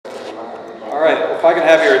All right, if I can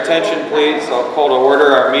have your attention, please, I'll call to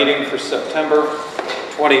order our meeting for September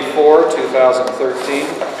 24, 2013.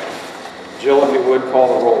 Jill, if you would,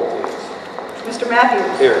 call the roll, please. Mr.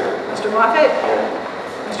 Matthews. Here. Mr. Moffett. Here.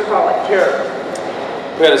 Mr. Pollak. Here.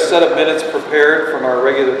 We had a set of minutes prepared from our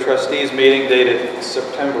regular trustees meeting dated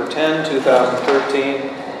September 10,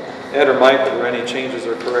 2013. Ed or Mike, are there any changes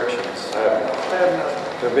or corrections? I have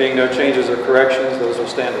none. There being no changes or corrections, those will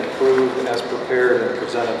stand approved as prepared and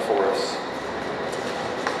presented for us.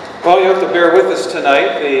 Well, you have to bear with us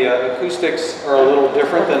tonight. The acoustics are a little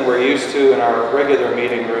different than we're used to in our regular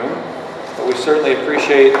meeting room. But we certainly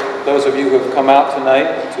appreciate those of you who have come out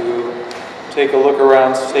tonight to take a look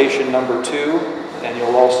around station number 2. And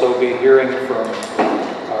you'll also be hearing from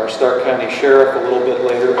our Stark County Sheriff a little bit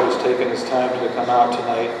later, who's taken his time to come out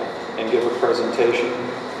tonight and give a presentation.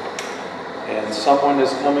 And someone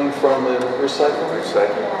is coming from the recycling.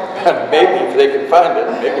 Maybe if they can find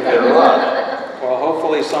it, maybe they're wrong. Well,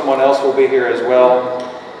 hopefully someone else will be here as well.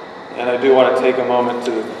 And I do want to take a moment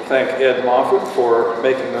to thank Ed Moffett for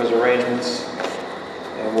making those arrangements.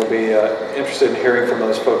 And we'll be interested in hearing from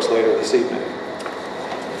those folks later this evening.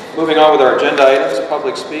 Moving on with our agenda items,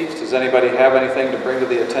 public speaks. Does anybody have anything to bring to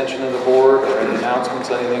the attention of the board, or any announcements,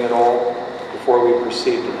 anything at all, before we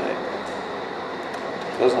proceed tonight?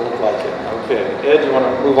 Doesn't look like it. Okay. Ed, you want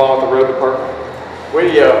to move on with the road department?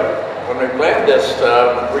 When we planned this,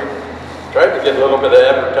 we tried to get a little bit of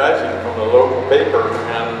advertising from the local paper,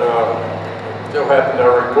 and still happened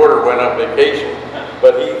our reporter went on vacation,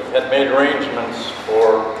 but he had made arrangements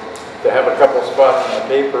to have a couple spots in the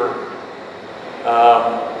paper.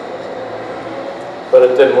 But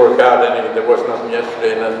it didn't work out any. There was nothing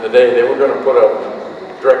yesterday and then today. They were going to put up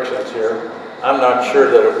directions here. I'm not sure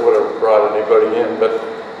that it would have brought anybody in, but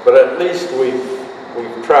at least we've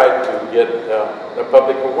tried to get the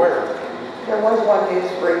public aware. There was one news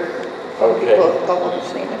break. Okay.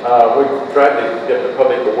 We've tried to get the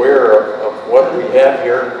public aware of what we have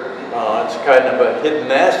here. It's kind of a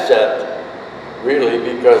hidden asset, really,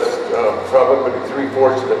 because probably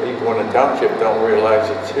 3/4 of the people in the township don't realize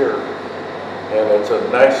it's here. And it's a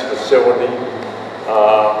nice facility.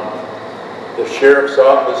 The sheriff's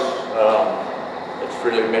office, it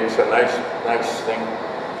really makes a nice thing.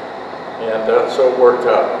 And so it worked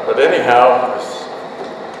out. But anyhow,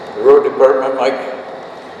 the road department, Mike.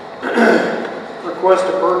 Request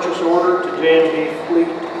a purchase order to J&B Fleet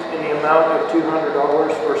in the amount of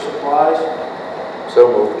 $200 for supplies. So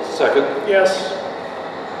moved. Second. Yes.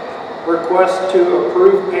 Request to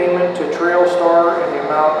approve payment to Trailstar in the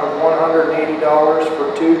amount of $180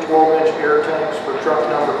 for 2 12-inch air tanks for truck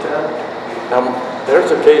number 10.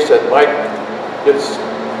 There's a case that Mike gets,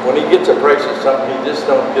 when he gets a price of something, he just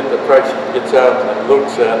don't get the price. He gets out and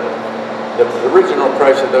looks at it. The original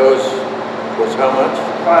price of those was how much?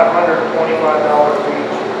 $525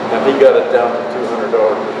 each. And he got it down to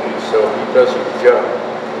 $200 a piece, so he does a good job.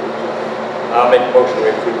 I'll make a motion to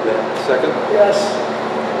approve that. Second. Yes.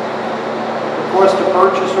 Request a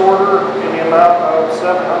purchase order in the amount of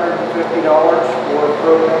 $750 for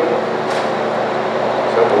propane.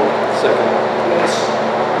 So moved. Second. Yes.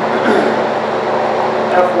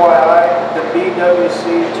 FYI, the BWC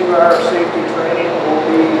 2-hour safety training will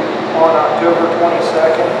be on October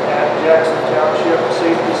 22nd at Jackson Township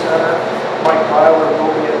Safety Center. Mike Byler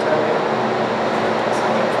will be attending.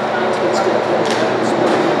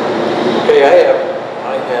 Okay, I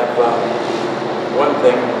have one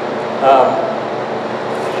thing.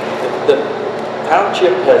 The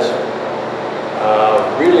township has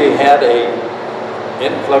really had a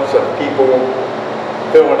influx of people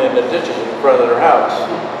filling in the ditches in front of their house.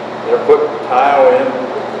 They're putting tile in,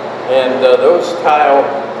 and those tile,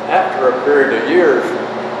 after a period of years,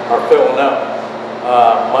 are filling up.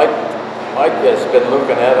 Mike has been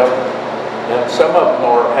looking at them, and some of them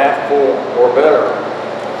are half full or better.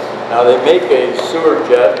 Now they make a sewer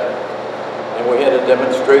jet, and we had a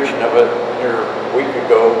demonstration of it here a week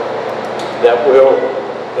ago that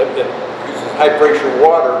it uses high pressure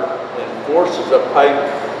water and forces a pipe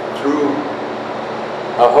through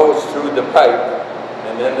a hose through the pipe,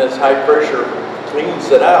 and then this high pressure cleans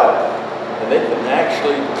it out, and they can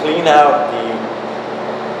actually clean out the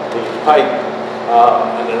pipe,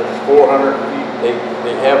 and there's 400 feet,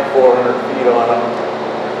 they have 400 feet on them,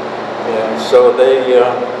 and so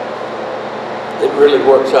it really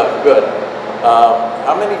works out good.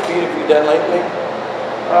 How many feet have you done lately?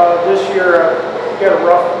 This year, we got a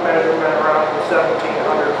rough measurement around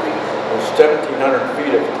 1,700 feet. There's 1,700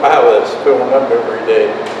 feet of tile that's filling up every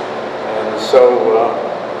day, and so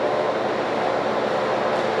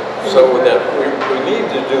that we need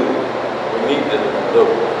to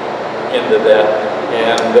look into that,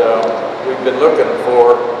 and we we've been looking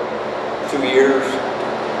for 2 years,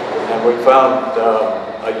 and we found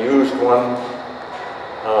a used one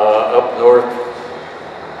up north,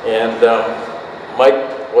 and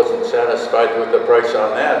Mike wasn't satisfied with the price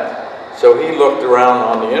on that, so he looked around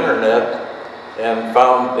on the internet and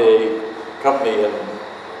found a company in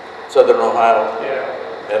Southern Ohio,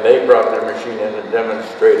 and they brought their machine in and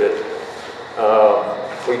demonstrated.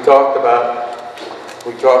 We talked about,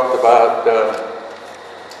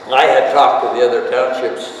 I had talked to the other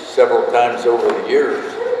townships several times over the years,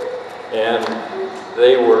 and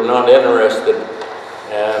they were not interested.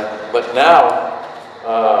 But now,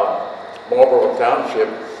 Marlboro Township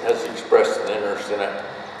has expressed an interest in it.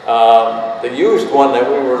 The used one that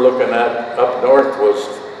we were looking at up north was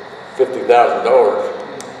 $50,000.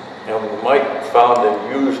 And Mike found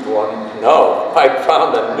a used one. No, Mike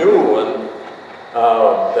found a new one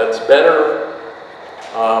that's better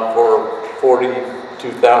for $42,000.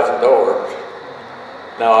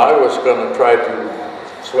 Now I was going to try to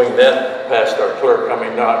swing that past our clerk. I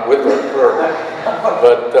mean, not with our clerk,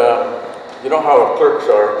 but you know how clerks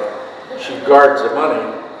are. She guards the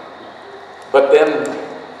money. But then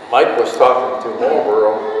Mike was talking to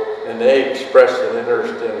Marlboro, and they expressed an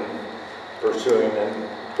interest in pursuing and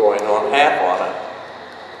going on half on it.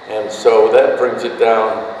 And so that brings it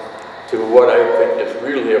down to what I think is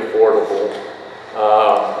really affordable.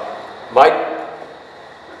 Mike,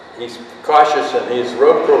 he's cautious, and his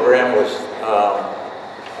road program was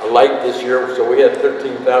light this year, so we had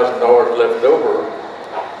 $13,000 left over.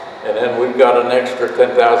 And then we got an extra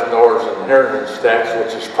 $10,000 in inheritance tax,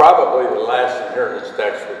 which is probably the last inheritance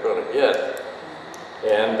tax we're going to get.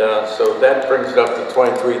 And so that brings it up to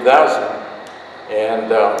 $23,000.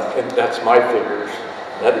 And that's my figures.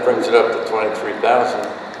 That brings it up to $23,000.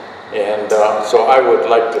 And so I would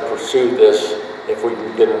like to pursue this if we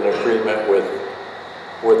can get an agreement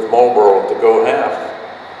with Marlboro to go half.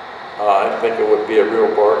 I think it would be a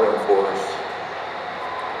real bargain for us.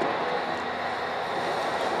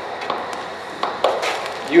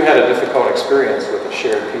 You had a difficult experience with a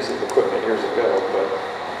shared piece of equipment years ago, but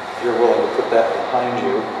you're willing to put that behind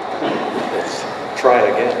you. Let's try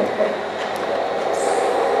again.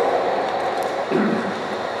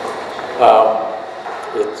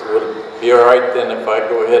 Would it be all right then if I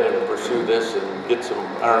go ahead and pursue this and get some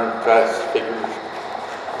iron class figures?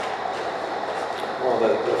 Well,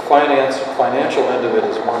 the financial end of it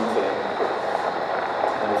is one thing.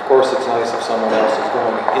 And of course it's nice if someone else is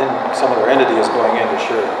going in, some other entity is going in to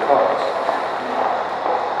share the cost.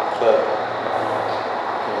 But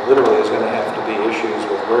literally there's going to have to be issues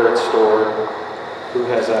with where it's stored, who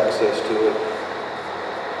has access to it,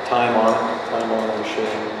 time on the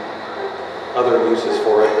machine, other uses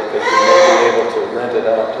for it, because you may be able to rent it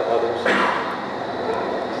out to others.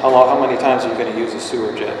 How many times are you going to use a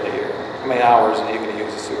sewer jet in a year? How many hours are you going to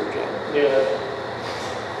use a sewer jet? Yeah.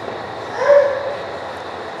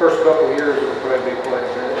 First couple of years it'll probably be quite a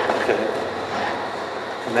bit. Okay.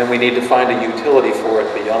 And then we need to find a utility for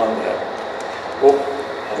it beyond that. Well,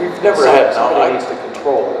 we've never had. Somebody needs to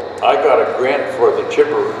control it. I got a grant for the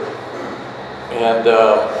chipper, and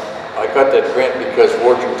I got that grant because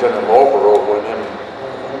Washington and Marlboro went in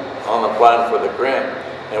on a plan for the grant,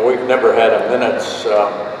 and we've never had a minute's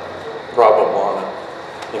problem on it.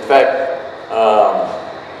 In fact,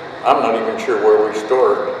 I'm not even sure where we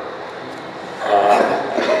store it.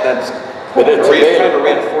 That's but it's kind of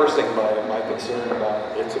reinforcing my concern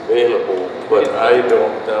about it. It's available, but I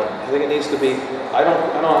don't. I think it needs to be. I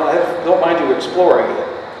don't mind you exploring it,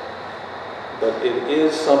 but it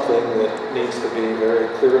is something that needs to be very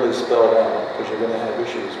clearly spelled out because you're going to have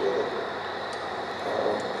issues with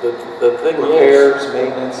it. The thing repairs, is,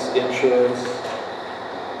 maintenance, insurance.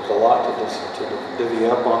 There's a lot to divvy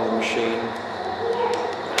up on the machine.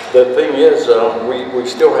 the thing is, we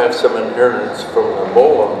still have some inheritance from the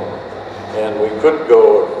Bolin, and we could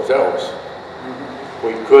go ourselves.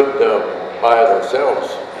 We could buy it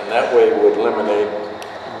ourselves, and that way would eliminate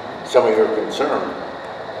some of your concern.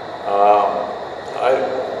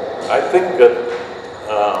 I think that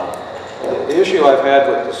the issue I've had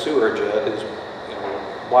with the sewer jet is,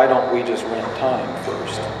 why don't we just rent time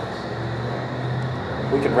first?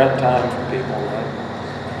 We can rent time from people, right?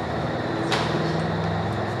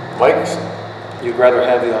 Mike's. You'd rather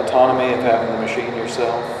have the autonomy of having the machine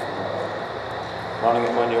yourself, running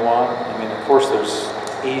it when you want? I mean, of course, there's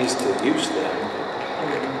ease to use then.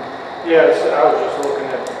 Yes, I was just looking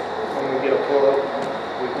at when we get a plug,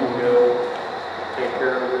 we can go take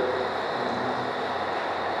care of it.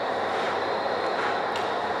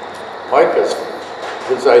 Mike,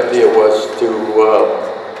 his idea was to,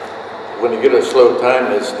 when when you get a slow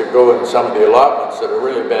time is to go in some of the allotments that are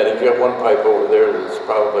really bad. If you got one pipe over there that's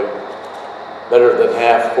probably better than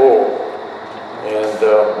half full, and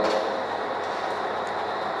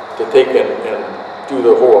to take and do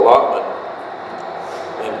the whole allotment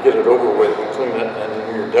and get it over with and clean it, and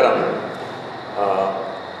then you're done.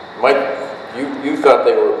 Mike, you thought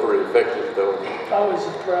they were pretty effective, though. I was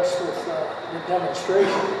impressed with the demonstration.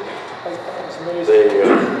 I was amazed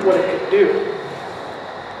what it could do.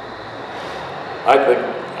 I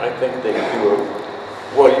think they do it.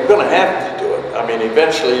 Well, you're going to have to do it. I mean,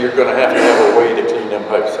 eventually you're going to have a way to clean them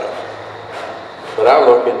pipes out. But I'll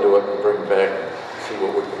look into it and bring back and see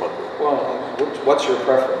what we come up with. Well, what's your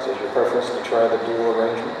preference? Is your preference to try the dual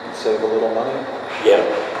arrangement and save a little money? Yeah,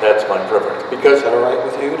 that's my preference. Because is that all right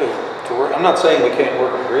with you to work? I'm not saying we can't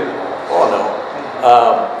work an agreement on it. Oh, no.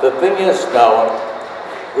 The thing is now,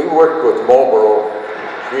 we worked with Marlboro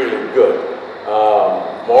really good.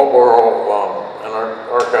 Marlboro and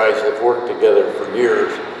our guys have worked together for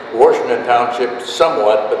years. Washington Township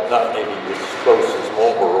somewhat, but not maybe as close as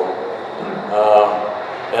Marlboro.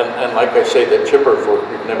 And like I say, the chippers work,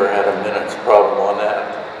 we've never had a minute's problem on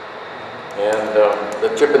that. And the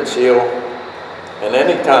chip and seal, and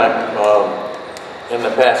anytime in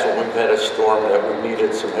the past when we've had a storm that we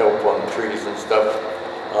needed some help on trees and stuff,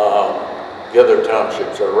 the other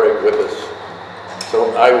townships are right with us.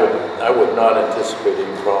 So I would not anticipate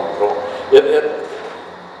any problem at all.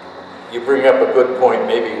 You bring up a good point,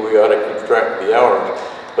 maybe we ought to keep track of the hours,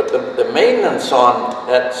 but the maintenance on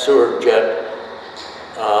that sewer jet,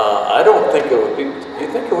 I don't think it would be, do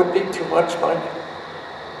you think it would be too much, Mike?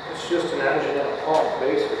 It's just an engine and a pump,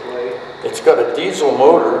 basically. It's got a diesel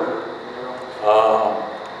motor,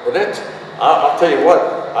 and I'll tell you what,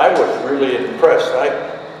 I was really impressed.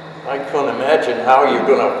 I couldn't imagine how you're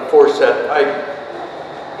going to force that pipe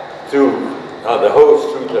through the hose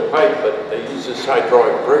through the pipe, but they use this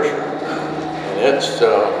hydraulic pressure, and it's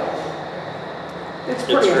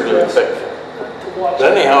really effective. But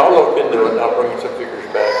anyhow, I'll look into it and I'll bring some figures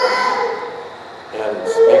back and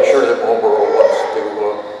make sure that Marlboro wants to.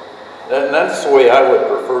 And that's the way I would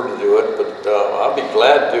prefer to do it, but I'll be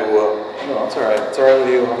glad to. No, it's all right. It's all right with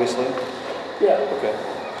you, obviously. Yeah. Okay.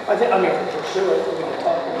 I can pursue it. We're going to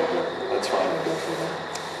talk a little bit. That's fine.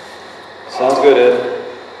 Sounds good, Ed.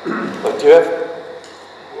 But do you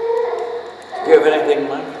have anything,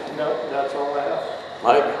 Mike? No, that's all I have.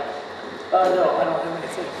 Mike? No, I don't have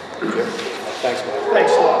anything. Jim? Thanks, Mike.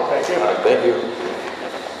 Thanks a lot. Thank you. All right, thank you.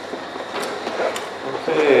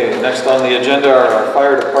 Okay, next on the agenda are our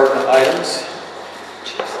fire department items.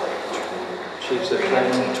 Chiefs of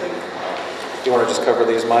training. Do you want to just cover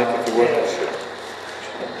these, Mike, if you would? Yeah,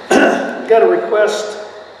 sure. Got a request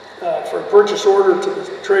for a purchase order to the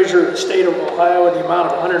Treasurer of the State of Ohio in the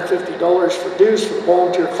amount of $150 for dues for the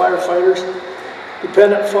volunteer firefighters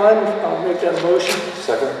dependent fund. I'll make that a motion.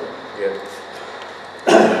 Second. Yeah.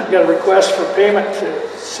 Got a request for payment to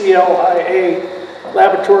CLIA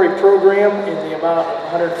laboratory program in the amount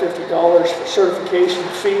of $150 for certification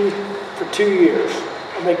fee for 2 years.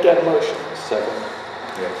 I'll make that a motion. Second.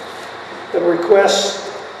 Yeah. Got a request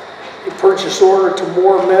a purchase order to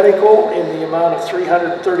Moore Medical in the amount of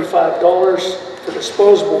 $335 for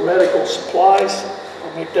disposable medical supplies.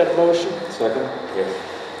 I'll make that a motion. Second. Yeah.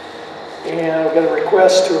 And I've got a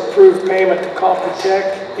request to approve payment to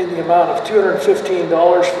Computech in the amount of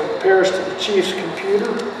 $215 for repairs to the chief's computer.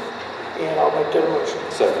 And I'll make that a motion.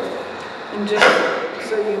 Second. And just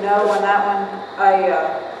so you know, on that one,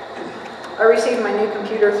 I received my new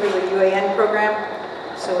computer through the UAN program.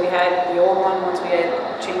 So we had the old one, once we had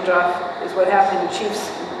change off, is what happened. The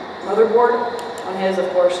chief's motherboard on his, of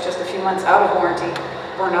course, just a few months out of warranty,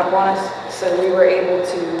 burned up on us. So we were able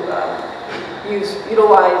to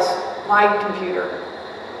utilize my computer,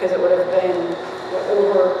 because it would have been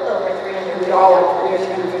over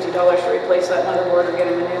 $350 to replace that motherboard or get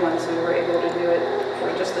him a new one. So we were able to do it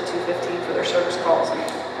for just the $215 for their service calls and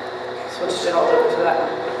switched it all over to that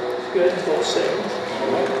one. Good, both savings.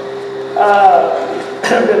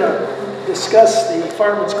 I'm going to discuss the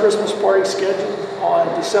Fireman's Christmas Party schedule on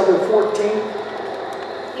December 14th.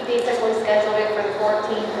 We basically scheduled it for the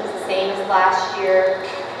 14th. It's the same as last year.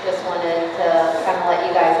 Just wanted to kind of let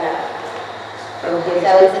you guys know. So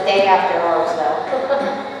it's the day after ours, though.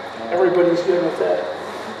 Everybody's good with that.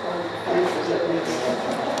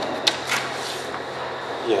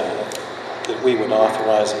 Yeah, that we would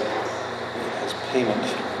authorize it as payment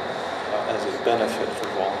as a benefit for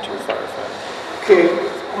volunteer firefighters. Okay,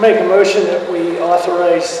 I'll make a motion that we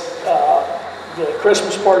authorize the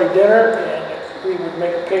Christmas party dinner, and we would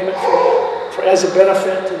make a payment for as a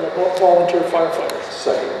benefit to the volunteer firefighters.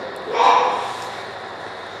 Second.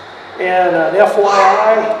 And an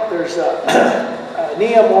FYI, there's an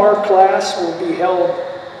EMR class will be held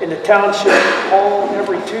in the Township Hall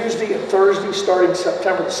every Tuesday and Thursday starting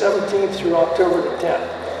September the 17th through October the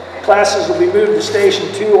 10th. Classes will be moved to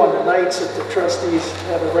Station 2 on the nights that the trustees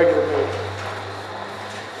have a regular meeting.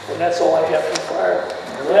 And that's all I have for fire.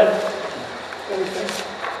 Ed, anything?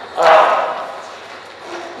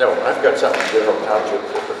 No, I've got something general township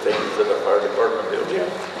that pertains to the fire department building,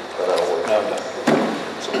 but I'll wait. No, no.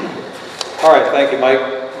 All right, thank you, Mike.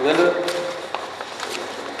 Linda?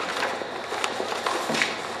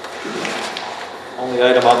 Only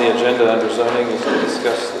item on the agenda under zoning is to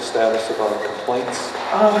discuss the status of our complaints.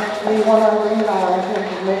 The one on Green Island, I think,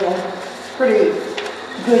 has made a pretty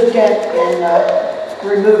good dent in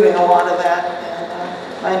removing a lot of that.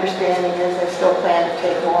 And my understanding is they still plan to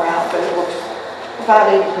take more out, but it looks about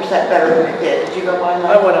 80% better than it did. Did you go by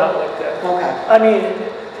that? I went out like that. Okay. I mean,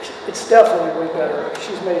 it's definitely way better.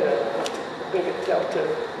 She's made a big attempt to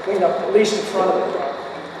clean up at least in front of the property.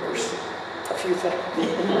 There's a few things.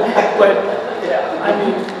 But, yeah, I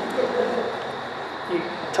mean, you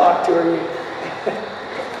talk to her,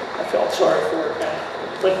 I felt sorry for her.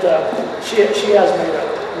 But she has made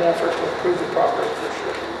an effort to improve the property for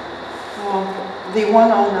sure. The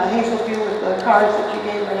one on Hazelview with the cars that you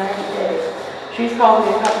gave her 90 days, she's called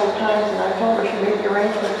me a couple of times and I told her she made the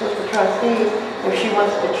arrangements with the trustees. If she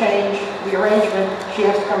wants to change the arrangement, she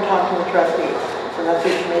has to come talk to the trustees. So that's what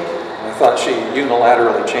she made. I thought she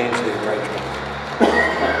unilaterally changed the arrangement.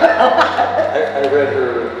 I read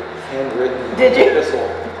her handwritten epistle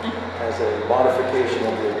as a modification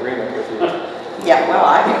of the agreement with you. Yeah, well,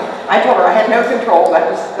 I told her I had no control. That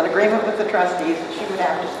was an agreement with the trustees. She would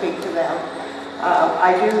have to speak to them.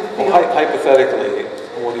 I do feel... Well, hypothetically,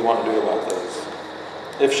 what do you want to do about this?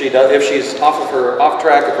 If she's off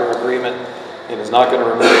track of her agreement and is not going to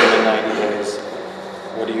remove them in 90 days,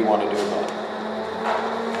 what do you want to do about it?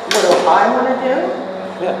 What do I want to do?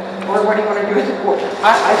 Yeah. Or what do you want to do as a board?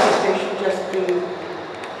 I think they should just be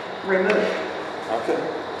removed. Okay.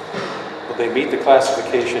 But they meet the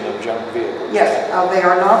classification of junk vehicles. Yes, they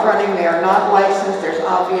are not running, they are not licensed, there's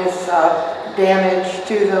obvious damage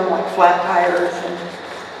to them, like flat tires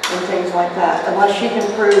and things like that. Unless she can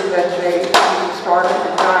prove that they can start them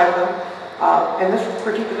and drive them. In this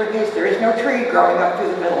particular case, there is no tree growing up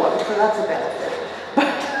through the middle of it, so that's a benefit.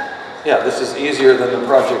 Yeah, this is easier than the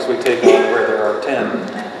projects we take on where there are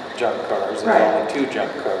 10 junk cars and Right. only 2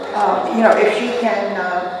 junk cars. You know, if she can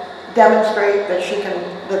demonstrate that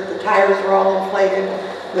that the tires are all inflated,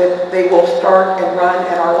 that they will start and run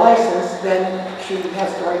and are licensed, then she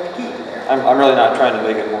has the right to keep them there. I'm really not trying to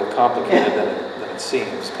make it more complicated than it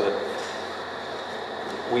seems, but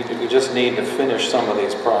we just need to finish some of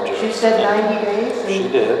these projects. She said 90 days? She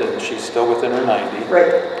did, and she's still within her 90.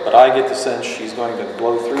 Right. But I get the sense she's going to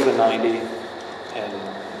blow through the 90 and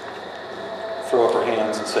throw up her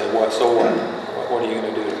hands and say, what, so what? What are you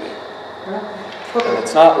going to do to me? And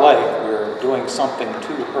it's not like we're doing something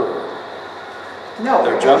to her. No.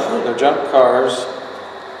 They're junk cars.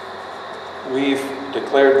 We've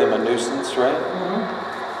declared them a nuisance, right? Mm-hmm.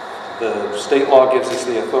 The state law gives us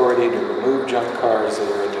the authority to remove junk cars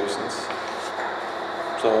that are a nuisance.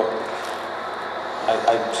 So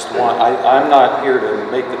I'm not here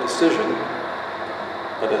to make the decision,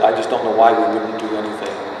 but I just don't know why we wouldn't do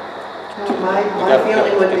anything. My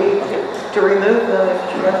feeling would be to remove them if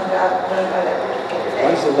she doesn't have it done by that particular day.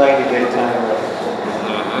 When's the 90-day time limit?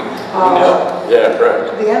 Yeah, right.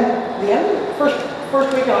 The end, first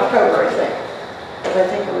week in October, I think. Because I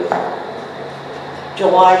think it was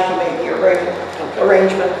July she made the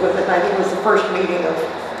arrangement with it. I think it was the first meeting of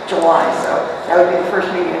July, so that would be the first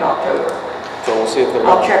meeting in October. So we'll see if they're...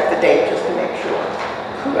 I'll check the date just to make sure.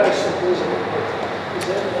 Who actually does it? Is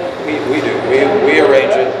that We do. We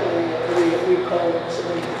arrange it. We call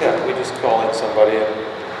somebody. Yeah, we just call in somebody and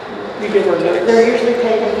You give her notice. They're usually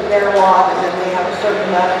taken to their lot and then they have a certain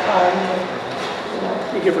amount of time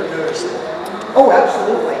to, You give her notice. Oh,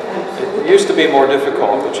 absolutely. it used to be more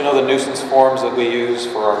difficult, but you know the nuisance forms that we use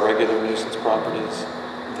for our regular nuisance properties?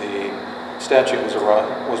 The statute was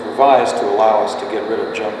revised to allow us to get rid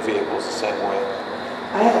of junk vehicles the same way.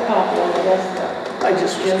 I have a copy of the desk though. I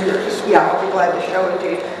just was curious. Yeah, I'll be glad to show it to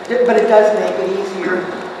you. But it does make it easier.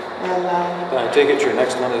 And, I take it your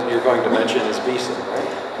next one that you're going to mention is Beeson,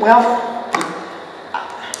 right? well,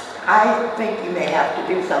 I think you may have to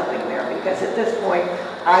do something there because at this point,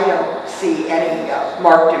 I don't see any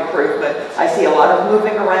marked improvement. I see a lot of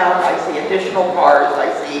moving around. I see additional cars. I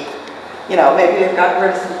see, maybe they've gotten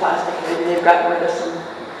rid of some plastic, maybe they've gotten rid of some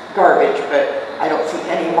garbage, but I don't see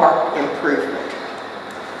any marked improvement.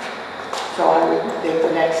 So I would think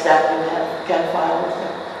the next step would have Ken file with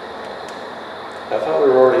them. I thought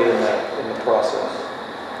we were already in the process.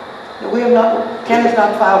 We have not, Ken has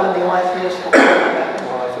not filed in the Alliance Municipal Court yet.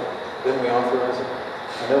 Well, didn't we authorize it?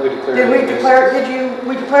 I know we declared Did it. we declare,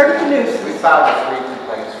 we declared it a We nuisance? filed 3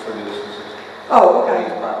 complaints for nuisances. Oh,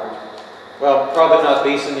 okay. Well, probably not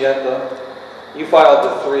Beeson yet, though. You filed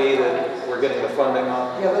the 3 that we're getting the funding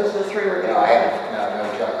on. Yeah, those are the 3 we're No, getting. I haven't,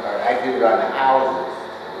 no junk car. I do it on the houses.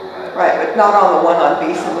 Right, but not on the one on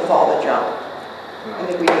Beeson with all the junk. I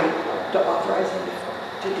think we need to authorize him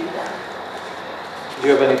to do that. Do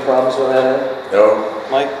you have any problems with that, Ed? No.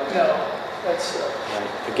 Mike? No, that's,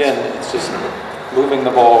 Again, it's just moving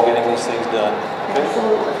the ball, getting these things done. Okay?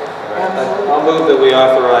 Absolutely. Absolutely. I'll move that we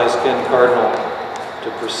authorize Ken Cardinal to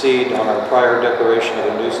proceed on our prior declaration of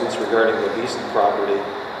a nuisance regarding the Beeson property,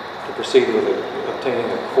 to proceed with obtaining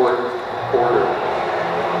a court order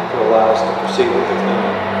to allow us to proceed with the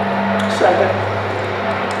cleanup. second.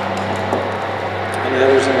 Any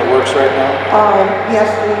others in the works right now? Yes,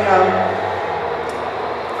 the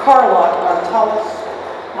car lot on Tullis,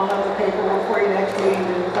 I'll have the paperwork for you next meeting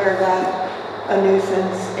to declare that a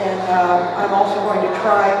nuisance. And I'm also going to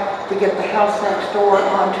try to get the house next door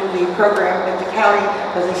onto the program at the county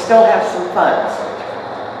because they still have some funds.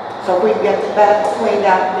 So if we can get that cleaned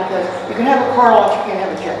out, because you can have a car lot, you can't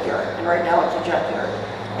have a junkyard. And right now it's a junkyard.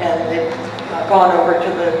 And they've gone over to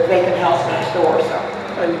the vacant house next door, so.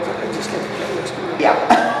 I just can't forget what's going on.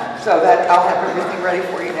 Yeah, so that, I'll have everything ready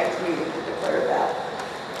for you next meeting to declare that.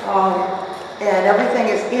 And everything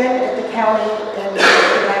is in at the county, and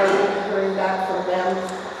I will be hearing back from them.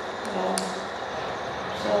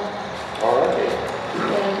 So, All right.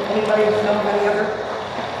 and anybody know of any other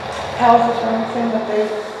houses or anything that they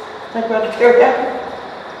think we ought to tear down?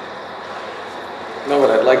 No,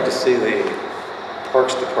 but I'd like to see the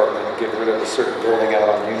Parks Department get rid of a certain building out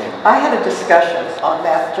on Union. I had a discussion on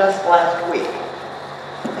that just last week,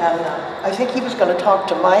 and I think he was going to talk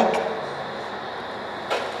to Mike.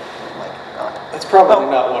 That's probably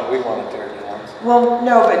not one we want to tear down. Well,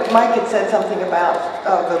 no, but Mike had said something about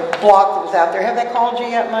the block that was out there. Have they called you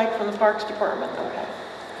yet, Mike, from the Parks Department? Okay.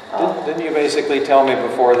 Didn't you basically tell me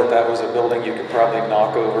before that that was a building you could probably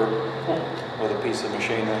knock over with a piece of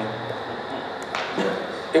machinery?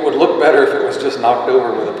 It would look better if it was just knocked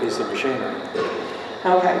over with a piece of machinery.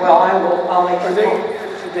 Okay, well, I'll make.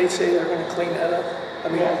 Did they say they're going to clean that up? I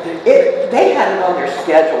mean, They had it on their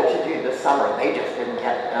schedule to do this summer. They just didn't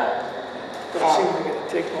get it done. But it seems like it'd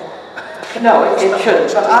take long. No, it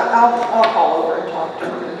shouldn't, but I'll call over and talk to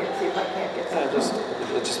them and see if I can't get Yeah,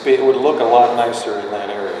 something. it would look a lot nicer in that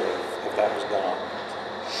area if that was done.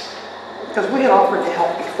 Because we had offered to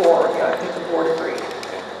help before, I think the board agreed.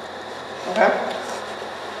 Okay?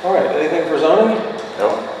 All right, anything for zoning? No.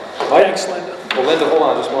 Mike? Thanks, Linda. Well, Linda, hold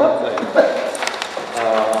on, just one thing.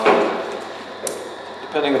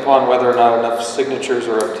 Depending upon whether or not enough signatures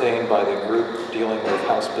are obtained by the group dealing with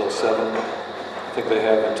House Bill 7, I think they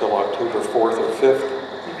have until October 4th or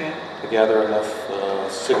 5th to gather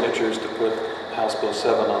enough signatures to put House Bill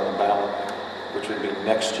 7 on the ballot, which would be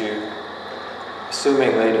next year.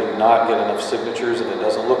 Assuming they do not get enough signatures, and it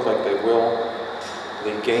doesn't look like they will,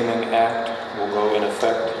 the Gaming Act will go in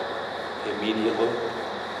effect immediately.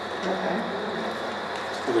 Okay.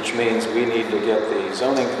 Which means we need to get the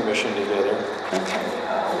zoning commission together.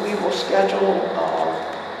 Okay, we will schedule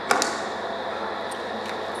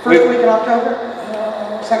first week in October?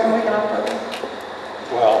 Second week in October?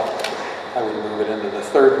 Well, I would move it into the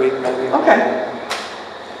 3rd week maybe. Okay.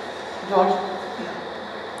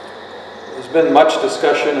 There's been much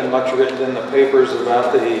discussion and much written in the papers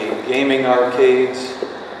about the gaming arcades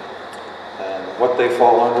and what they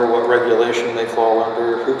fall under, what regulation they fall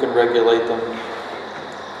under, who can regulate them.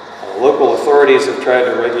 Local authorities have tried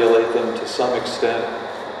to regulate them to some extent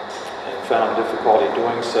and found difficulty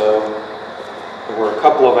doing so. There were a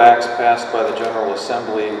couple of acts passed by the General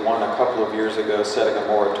Assembly, one a couple of years ago setting a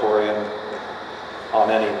moratorium on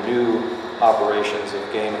any new operations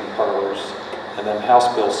of gaming parlors. And then House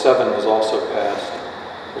Bill 7 was also passed,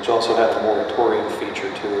 which also had a moratorium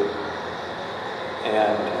feature to it.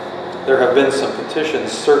 And there have been some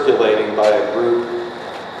petitions circulating by a group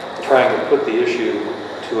trying to put the issue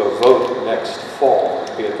to a vote next fall,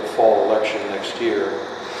 be it the fall election next year,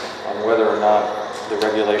 on whether or not the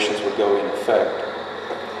regulations would go in effect.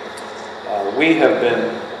 We have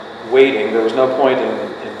been waiting. There was no point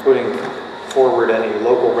in putting forward any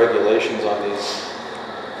local regulations on these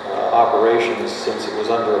operations since it was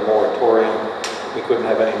under a moratorium. We couldn't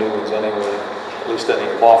have any new ones anyway, at least any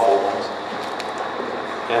lawful ones.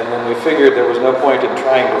 And when we figured there was no point in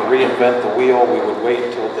trying to reinvent the wheel, we would wait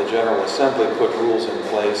until the General Assembly put rules in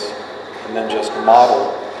place and then just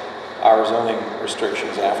model our zoning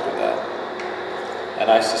restrictions after that. And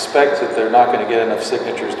I suspect that they're not going to get enough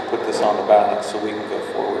signatures to put this on the ballot so we can go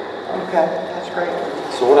forward. Okay, that's great.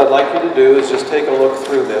 So what I'd like you to do is just take a look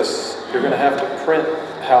through this. You're going to have to print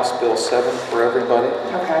House Bill 7 for everybody.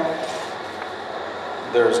 Okay.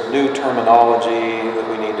 There's new terminology that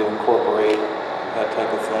we need to incorporate, that type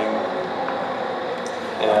of thing.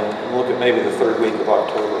 And look at maybe the third week of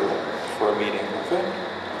October for a meeting, okay?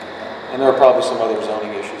 And there are probably some other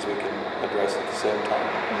zoning issues we can address at the same time.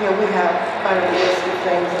 Yeah, we have kind of a list of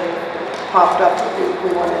things that have popped up that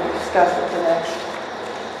we want to discuss at the next.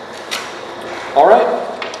 All right,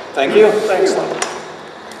 thank you. Thanks, Lynn.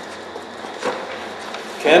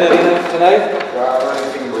 Ken, anything tonight? Well, our only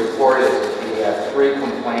thing to report is that we have 3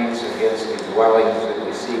 complaints against the dwellings that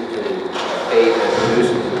we seek to abate as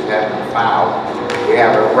nuisances have been filed. We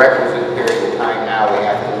have a requisite period of time now. We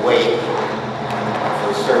have to wait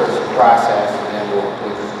for the service process, and then we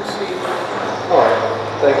can proceed. All right,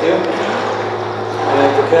 thank you.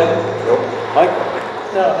 Anything for Ken? Nope. Mike?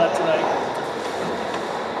 No, not tonight.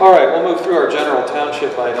 All right, we'll move through our general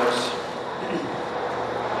township items.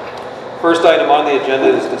 First item on the agenda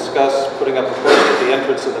is discuss putting up a post at the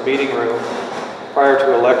entrance of the meeting room prior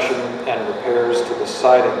to election and repairs to the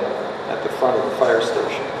siding at the front of the fire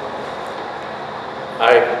station.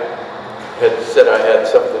 I had said I had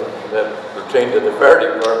something that pertained to the fire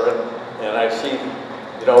department, and I see,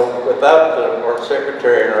 you know, without our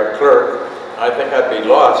secretary and our clerk, I think I'd be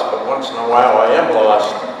lost, but once in a while I am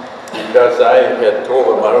lost, because I had told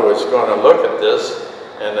them I was going to look at this,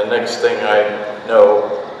 and the next thing I know,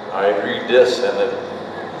 I read this, and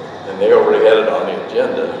they already had it on the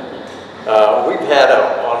agenda. We've had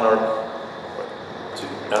on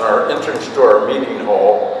our entrance to our meeting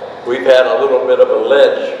hall, we've had a little bit of a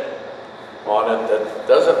ledge on it that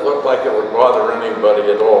doesn't look like it would bother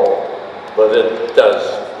anybody at all, but it does.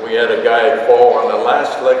 We had a guy fall on the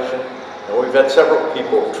last election, and we've had several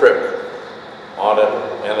people trip on it,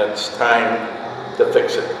 and it's time to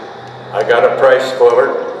fix it. I got a price for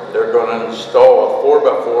it. They're going to install a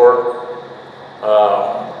 4x4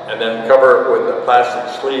 and then cover it with a plastic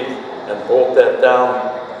sleeve and bolt that down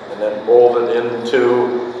and then bolt it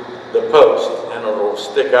into the post, and it'll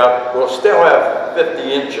stick out. We'll still have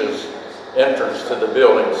 50 inches entrance to the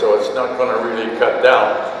building, so it's not going to really cut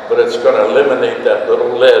down, but it's going to eliminate that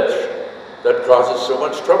little ledge that causes so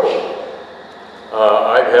much trouble.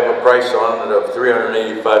 I have a price on it of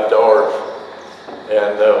 $385.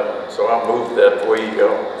 And so I'll move that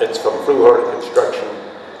it's from Fluharty Construction,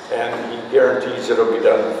 and he guarantees it'll be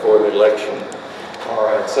done before the election. All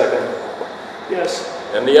right, second. Yes.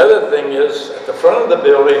 And the other thing is, at the front of the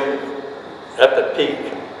building, at the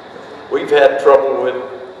peak, we've had trouble with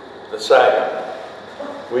the siding.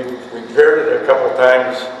 We've repaired it a couple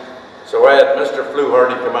times, so I had Mr.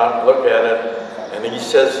 Fluharty come out and look at it, and he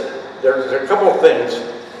says, there's a couple things.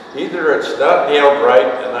 Either it's not nailed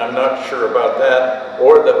right, and I'm not sure about that,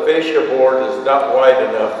 or the fascia board is not wide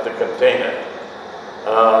enough to contain it.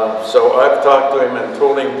 So I've talked to him and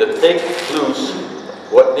told him to take loose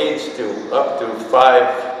what needs to, up to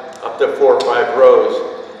 4 or 5 rows,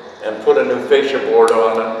 and put a new fascia board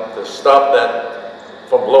on it to stop that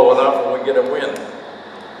from blowing up when we get a wind.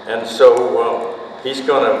 And so he's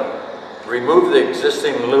going to remove the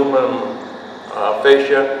existing aluminum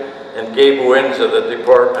fascia and gable ends of the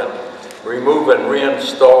department, remove and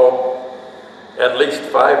reinstall at least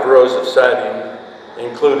 5 rows of siding,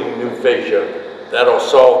 including new fascia. That'll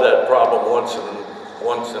solve that problem once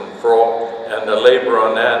and for all. And the labor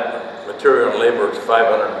on that, material and labor, is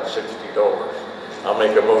 $560. I'll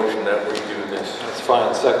make a motion that we do this. That's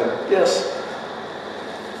fine. Second. Yes.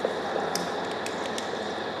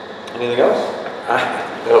 Anything else?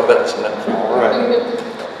 No, that's enough. All right.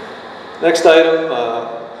 Next item,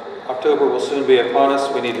 October will soon be upon us.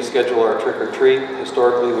 We need to schedule our trick or treat.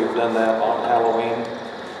 Historically, we've done that on Halloween. I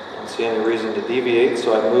don't see any reason to deviate,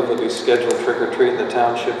 so I move that we schedule trick or treat in the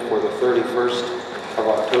township for the 31st of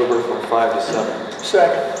October from 5 to 7.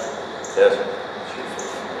 Second. Yes.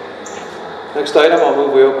 Next item, I'll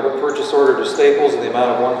move we open a purchase order to Staples in the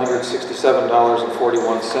amount of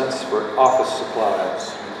 $167.41 for office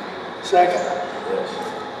supplies. Second. Yes.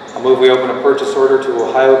 I'll move we open a purchase order to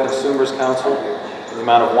Ohio Consumers Council in the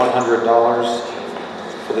amount of $100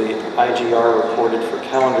 for the IGR reported for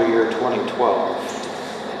calendar year 2012.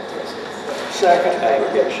 Second.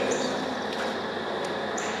 Aggregation.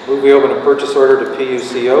 Move we open a purchase order to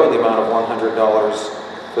PUCO in the amount of $100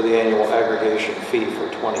 for the annual aggregation fee for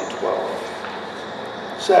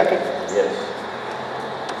 2012. Second. Yes.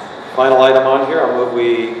 Final item on here, I'll move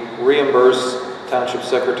we reimburse Township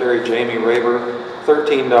Secretary Jamie Raber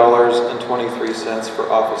 $13.23 for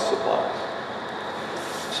office supplies.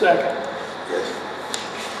 Second. Yes.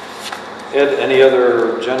 Ed, any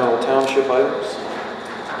other general township items?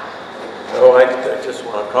 Oh, I just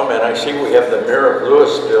want to comment. I see we have the mayor of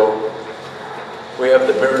Louisville. We have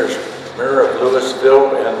the mayor of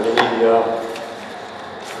Louisville and the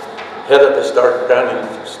head of the Stark County,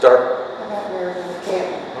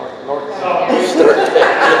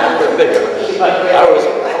 I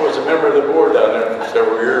was a member of the board down there for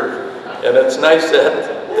several years, and it's nice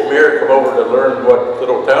that the mayor come over to learn what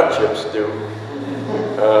little townships do.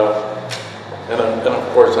 And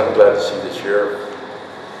of course, I'm glad to see the sheriff.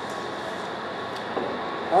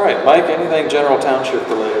 All right, Mike, anything general township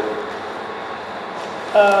related?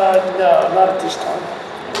 No, not at this time.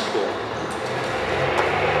 Okay.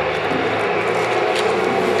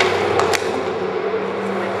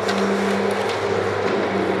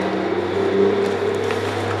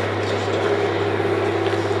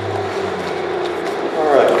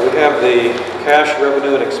 We have the cash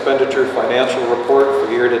revenue and expenditure financial report for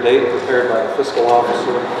year-to-date prepared by the fiscal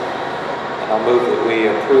officer. And I'll move that we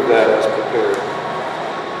approve that as prepared.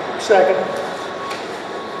 Second.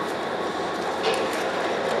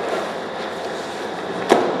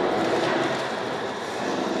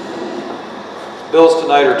 Bills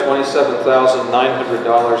tonight are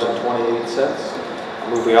 $27,900.28. I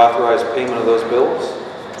move we authorize payment of those bills.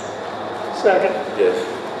 Second. Yes.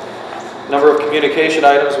 Number of communication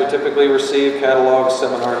items we typically receive, catalogs,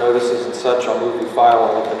 seminar notices, and such. I'll move we file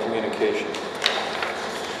all of the communication.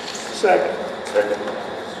 Second. Second.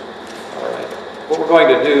 All right. What we're going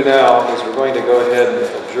to do now is we're going to go ahead and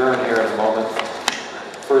adjourn here in a moment.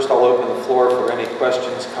 First, I'll open the floor for any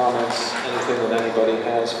questions, comments, anything that anybody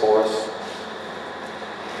has for us.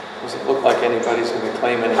 Doesn't look like anybody's going to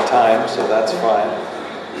claim any time, so that's fine.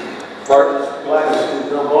 Glad to see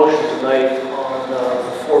no motion tonight on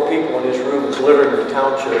 4 people in this room that's littering the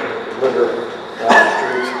township, litter down the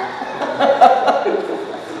streets.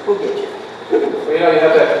 We'll get you. Well, you know, you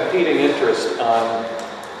have that competing interest on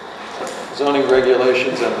zoning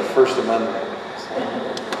regulations and the First Amendment.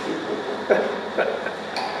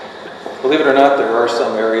 Believe it or not, there are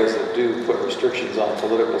some areas that do put restrictions on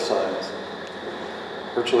political signs.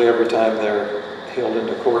 Virtually every time they're hailed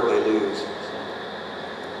into court, they lose.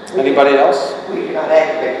 Anybody else? We do not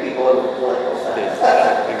aggravate people over political signs.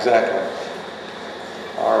 Yeah, exactly.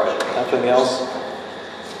 All right, nothing else?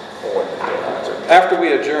 After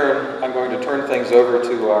we adjourn, I'm going to turn things over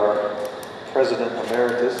to our President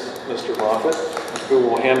Emeritus, Mr. Moffett, who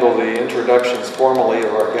will handle the introductions formally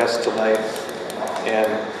of our guests tonight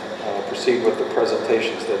and proceed with the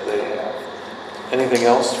presentations that they have. Anything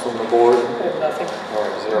else from the board? I have nothing. All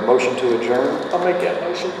right, is there a motion to adjourn? I'll make that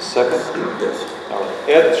motion. Second? Yes. All right,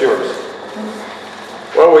 Ed, it's yours.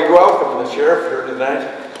 Well, we welcome the sheriff here tonight.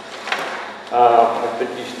 I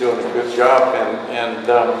think he's doing a good job, and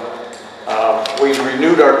we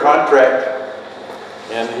renewed our contract,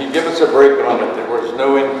 and he gave us a break on it. There was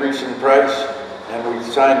no increase in price, and we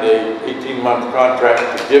signed a 18-month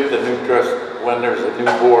contract to give the new trust when there's a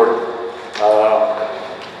new board,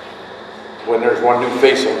 when there's one new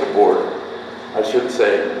face on the board, I should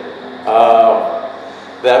say.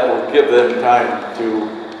 That will give them time to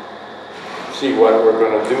see what we're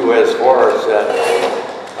going to do as far as that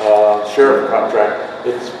sheriff contract.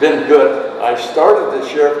 It's been good. I started the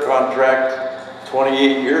sheriff contract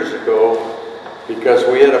 28 years ago because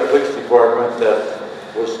we had a police department that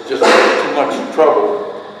was just too much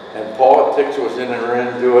trouble, and politics was in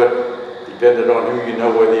and into it, depended on who you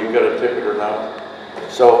know, whether you got a ticket or not.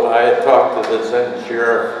 So I had talked to the then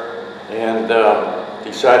sheriff and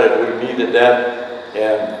decided we needed that.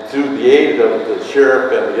 And through the aid of the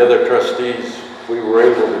sheriff and the other trustees, we were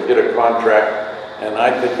able to get a contract, and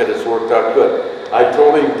I think that it's worked out good. I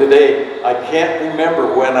told him today, I can't remember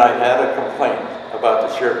when I had a complaint about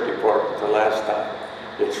the sheriff department the last time.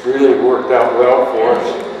 It's really worked out well for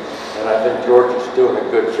us, and I think George is doing a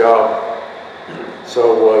good job.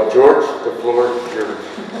 So, George, the floor is yours.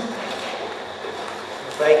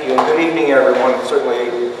 Thank you, and good evening, everyone. It's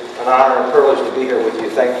certainly an honor and privilege to be here with you.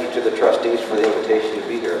 Thank you to the trustees for the invitation to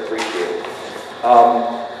be here. I appreciate it. A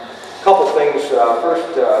couple things.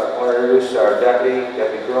 First, I want to introduce our Deputy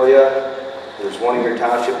Gurlia, who's one of your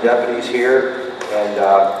township deputies here, and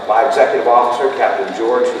my executive officer, Captain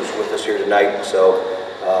George, who's with us here tonight. So,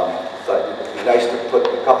 thought it would be nice to put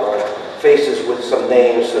a couple of faces with some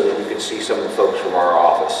names so that you could see some of the folks from our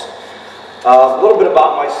office. A little bit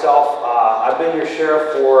about myself. I've been your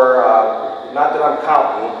sheriff for, not that I'm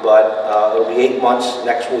counting, but it'll be 8 months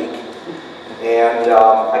next week. And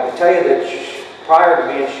I can tell you that prior to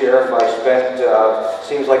being sheriff, I spent,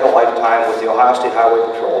 seems like a lifetime with the Ohio State Highway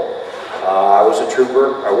Patrol. I was a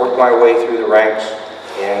trooper. I worked my way through the ranks.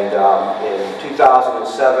 And in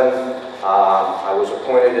 2007, I was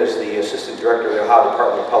appointed as the Assistant Director of the Ohio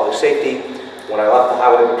Department of Public Safety. When I left the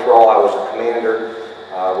Highway Patrol, I was a commander,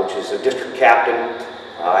 which is a district captain.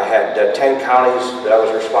 I had 10 counties that I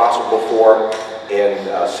was responsible for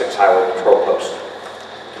and 6 Highway Patrol posts.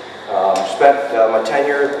 Spent my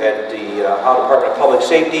tenure at the Ohio Department of Public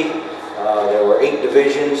Safety. There were 8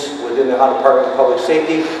 divisions within the Ohio Department of Public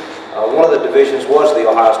Safety. One of the divisions was the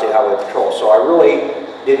Ohio State Highway Patrol, so I really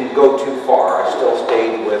didn't go too far. I still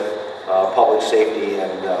stayed with public safety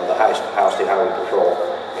and the Ohio State Highway Patrol,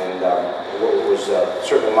 and it was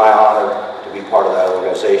certainly my honor to be part of that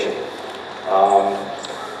organization.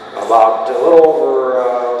 About a little over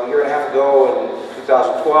a year and a half ago, in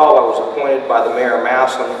 2012, I was appointed by the Mayor of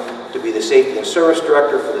Massillon to be the Safety and Service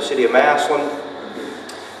Director for the City of Massillon.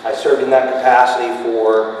 I served in that capacity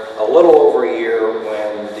for a little over a year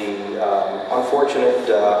when the unfortunate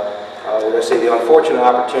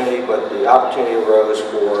opportunity, but the opportunity arose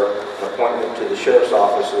for an appointment to the Sheriff's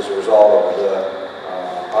Office as a result of the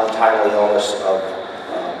untimely illness of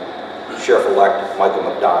Sheriff-elect Michael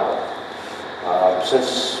McDonald.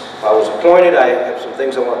 Since I was appointed, I have some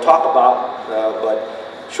things I want to talk about, but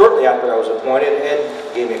shortly after I was appointed,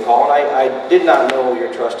 Ed gave me a call, and I did not know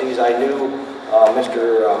your trustees. I knew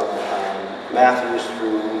Mr. Matthews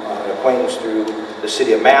through an acquaintance through the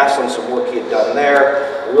City of Massillon, some work he had done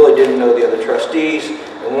there. I really didn't know the other trustees,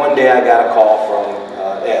 and one day I got a call from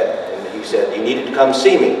Ed, and he said he needed to come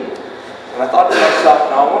see me. And I thought to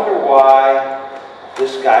myself, now I wonder why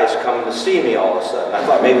this guy's coming to see me all of a sudden. I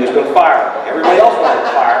thought maybe he was going to fire me. Everybody else wanted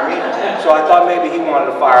to fire me, so I thought maybe he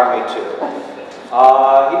wanted to fire me too.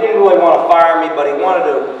 He didn't really want to fire me, but he wanted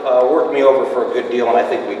to work me over for a good deal, and I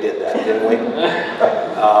think we did that, didn't we?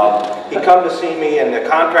 He come to see me, and the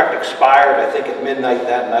contract expired, I think at midnight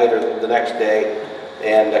that night or the next day,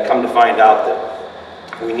 and I come to find out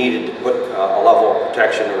that we needed to put a level of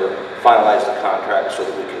protection or finalize the contract so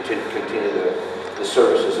that we continue the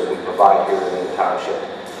services that we provide here in the township.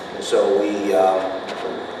 And so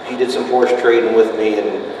he did some horse trading with me,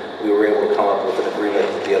 and we were able to come up with an agreement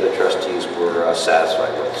that the other trustees were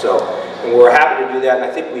satisfied with. So, and we were happy to do that, and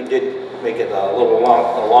I think we did make it a little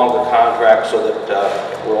longer contract so that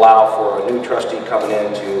would allow for a new trustee coming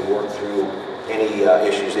in to work through any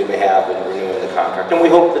issues they may have in renewing the contract. And we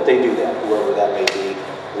hope that they do that, whoever that may be,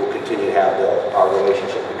 will continue to have our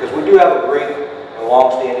relationship, because we do have a great and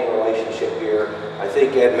long-standing relationship here. I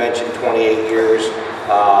think Ed mentioned 28 years.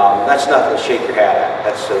 That's nothing to shake your hat at.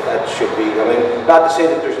 That should be, I mean, not to say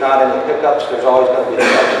that there's not any hiccups, there's always going to be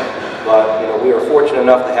hiccups, but, you know, we are fortunate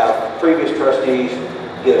enough to have previous trustees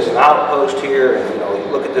get us an outpost here, and, you know,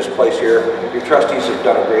 look at this place here. Your trustees have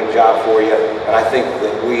done a great job for you, and I think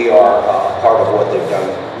that we are part of what they've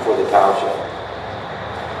done for the township.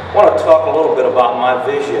 I want to talk a little bit about my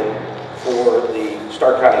vision for the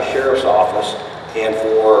Stark County Sheriff's Office and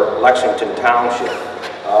for Lexington Township.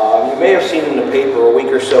 You may have seen in the paper a week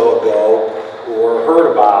or so ago or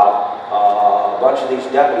heard about a bunch of these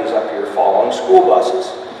deputies up here following school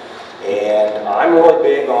buses. And I'm really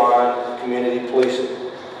big on community policing.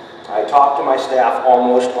 I talk to my staff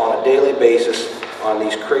almost on a daily basis on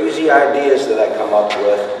these crazy ideas that I come up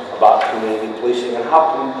with about community policing and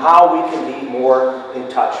how we can be more in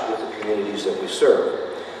touch with the communities that we serve.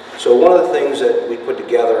 So one of the things that we put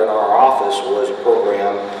together in our office was a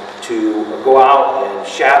program to go out and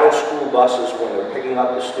shadow school buses when they're picking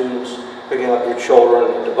up the students, picking up your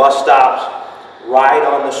children at the bus stops, ride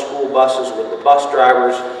on the school buses with the bus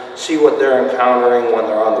drivers, see what they're encountering when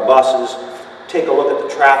they're on the buses, take a look at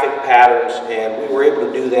the traffic patterns, and we were able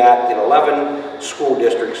to do that in 11 school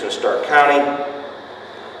districts in Stark County.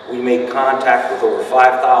 We made contact with over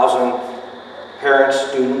 5,000 parents,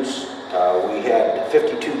 students. We had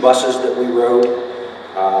 52 buses that we rode.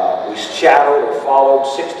 We shadowed or followed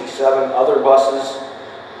 67 other buses.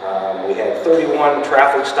 We had 31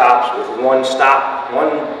 traffic stops with one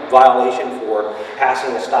violation for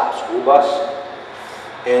passing a stopped school bus.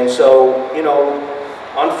 And so, you know,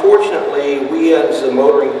 unfortunately, we as the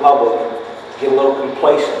motoring public get a little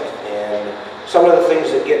complacent. And some of the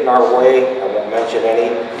things that get in our way, I won't mention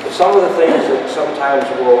any, but some of the things that sometimes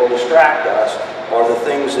will distract us are the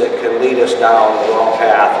things that can lead us down the wrong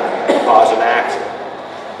path and cause an accident.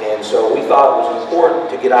 And so we thought it was important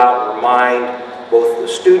to get out and remind both the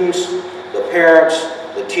students, the parents,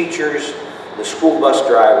 the teachers, the school bus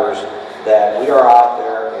drivers that we are out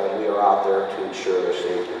there and we are out there to ensure their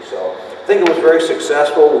safety. So I think it was very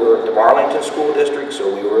successful. We were at the Arlington School District,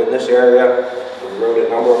 so we were in this area. We rode a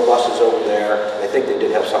number of buses over there. I think they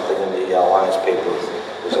did have something in the Alliance paper,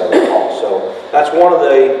 as I recall. So that's one of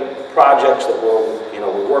the projects that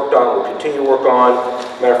we worked on, we'll continue to work on.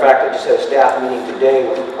 Matter of fact, I just had a staff meeting today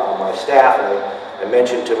with my staff, and I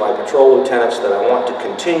mentioned to my patrol lieutenants that I want to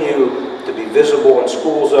continue to be visible in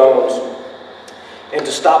school zones and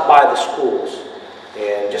to stop by the schools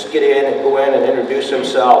and just get in and go in and introduce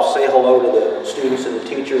themselves, say hello to the students and the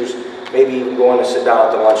teachers, maybe even go in and sit down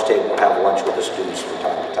at the lunch table and have lunch with the students from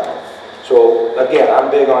time to time. So again, I'm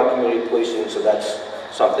big on community policing, so that's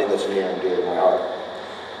something that's near and dear to my heart.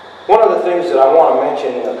 One of the things that I want to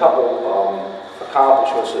mention, a couple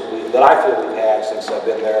accomplishments that I feel we've had since I've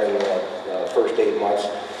been there in the first 8 months.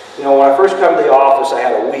 You know, when I first come to the office, I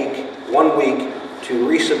had 1 week to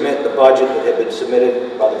resubmit the budget that had been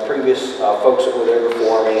submitted by the previous folks that were there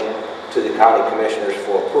before me to the county commissioners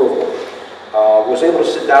for approval. Was able to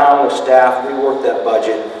sit down with staff, rework that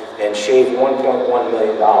budget, and shave $1.1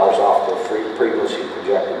 million off the previously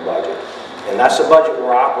projected budget. And that's the budget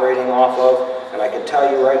we're operating off of, and I can tell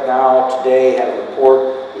you right now, today, had a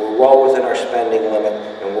report, we're well within our spending limit,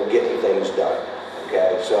 and we're getting things done.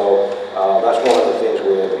 Okay, so that's one of the things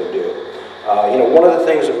we're able to do. You know, one of the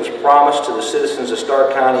things that was promised to the citizens of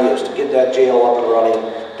Stark County is to get that jail up and running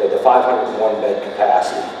to the 501 bed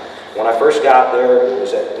capacity. When I first got there, it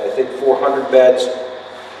was at, I think, 400 beds.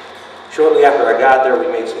 Shortly after I got there, we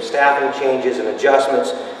made some staffing changes and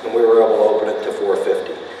adjustments, and we were able to open it to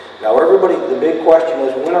 450. Now everybody, the big question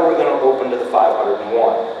is, when are we going to open to the 501?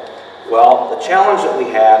 Well, the challenge that we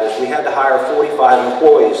had is we had to hire 45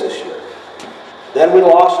 employees this year. Then we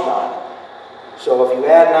lost 9. So if you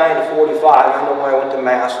add 9 to 45, I know I went to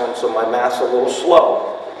Massillon, so my math's a little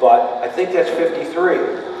slow, but I think that's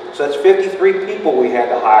 53. So that's 53 people we had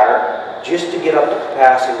to hire just to get up to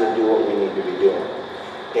capacity to do what we need to be doing.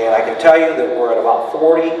 And I can tell you that we're at about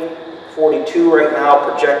 40, 42 right now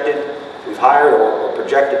projected. We've hired or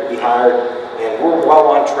projected to be hired, and we're well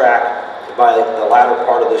on track by the latter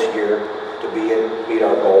part of this year to meet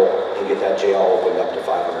our goal and get that jail opened up to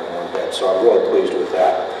 501 beds. So I'm really pleased with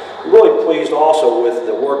that. I'm really pleased also with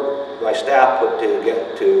the work my staff put to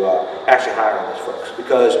get to actually hiring these folks.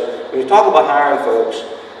 Because when you talk about hiring folks,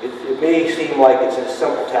 it may seem like it's a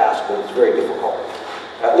simple task, but it's very difficult.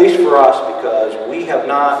 At least for us, because we have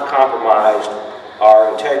not compromised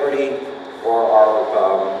our integrity or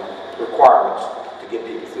our requirements to get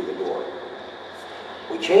people through the door.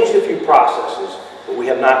 We changed a few processes, but we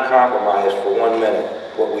have not compromised for 1 minute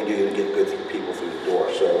what we do to get good people through the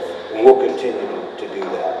door. So we'll continue to do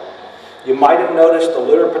that. You might have noticed the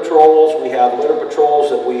litter patrols. We have litter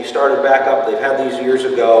patrols that we started back up. They've had these years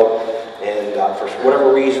ago, and for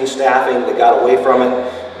whatever reason, staffing, they got away from it,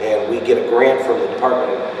 and we get a grant from the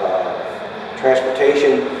Department of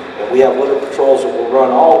Transportation, and we have litter patrols that will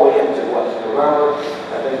run all the way into November.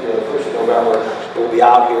 I think the 1st of November we'll be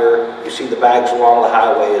out here. You see the bags along the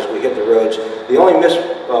highway as we hit the roads. The only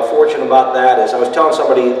misfortune about that is, I was telling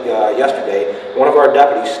somebody yesterday, one of our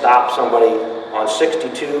deputies stopped somebody on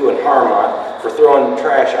 62 in Harmont for throwing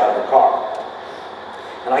trash out of a car.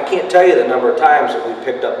 And I can't tell you the number of times that we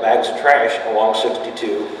picked up bags of trash along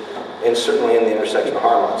 62, and certainly in the intersection of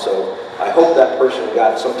Harmont. So I hope that person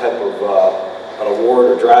got some type of an award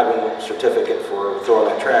or driving certificate for throwing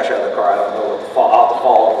that trash out of the car. I don't know how to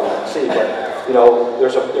follow up on that and see, but you know,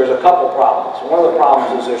 there's a couple problems. One of the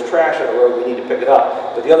problems is there's trash on the road, we need to pick it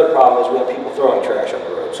up. But the other problem is we have people throwing trash on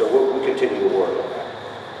the road, so we continue to work on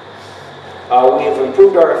that. We have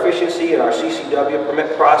improved our efficiency in our CCW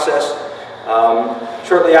permit process.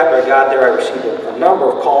 Shortly after I got there, I received a number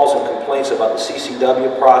of calls and complaints about the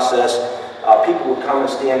CCW process. People would come and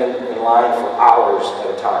stand in line for hours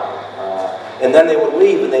at a time. And then they would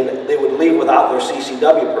leave, and they would leave without their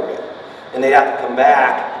CCW permit. And they'd have to come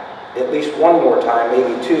back at least one more time,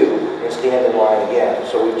 maybe 2, and stand in line again.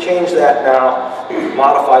 So we've changed that now, we've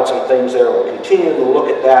modified some things there. We'll continue to look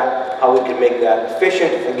at that, how we can make that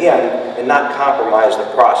efficient, again, and not compromise the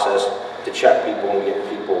process to check people and get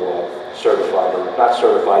people certified, or not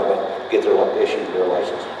certified, but get their issued their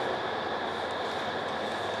license.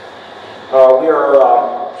 We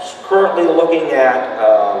are currently looking at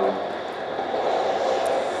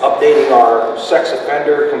updating our sex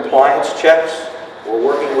offender compliance checks. We're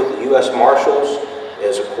working with the U.S. Marshals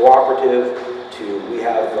as a cooperative we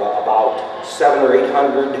have about 700 or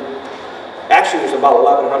 800, actually there's about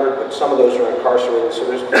 1,100, but some of those are incarcerated, so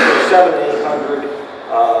there's 700 to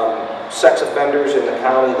 800 sex offenders in the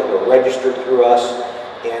county that are registered through us,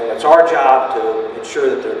 and it's our job to ensure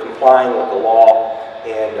that they're complying with the law.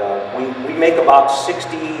 And we make about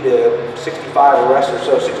 60 to 65 arrests or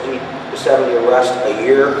so, 60 to 70 arrests a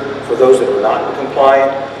year for those that are not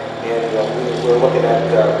compliant. And we're looking at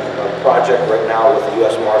a project right now with the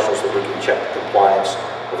U.S. Marshals that we can check the compliance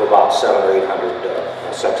of about 700 or 800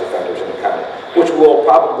 sex offenders in the county, which will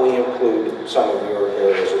probably include some of your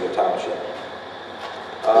areas in the township.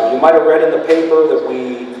 You might have read in the paper that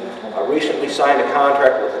we recently signed a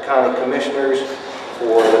contract with the county commissioners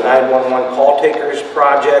for the 911 call takers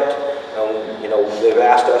project. You know, they've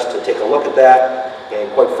asked us to take a look at that, and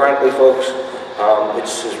quite frankly, folks,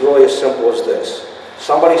 it's really as simple as this.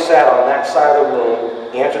 Somebody sat on that side of the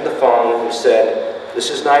room, answered the phone, and said, "This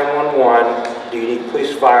is 911, do you need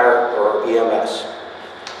police, fire, or EMS?"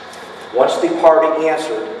 Once the party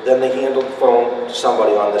answered, then they handed the phone to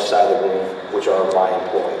somebody on this side of the room, which are my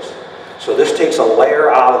employees. So this takes a layer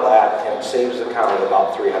out of that, and it saves the county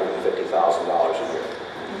about $350,000 a year.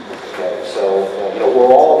 Okay, so you know,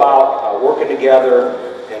 we're all about working together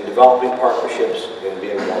and developing partnerships and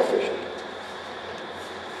being more efficient.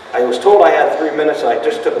 I was told I had 3 minutes, and I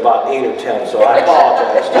just took about 8 or 10, so I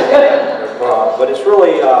apologize. But it's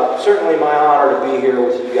really certainly my honor to be here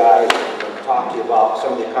with you guys and talk to you about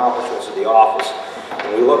some of the accomplishments of the office.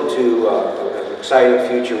 And we look to an exciting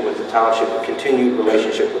future with the township, a continued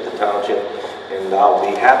relationship with the township, and I'll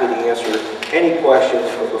be happy to answer any questions.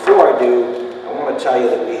 But before I do, I want to tell you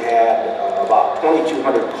that we had about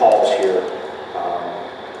 2,200 calls here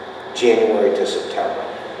January to September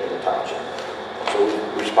in the township. So we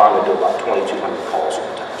responded to about 2,200 calls in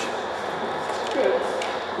the township. Good.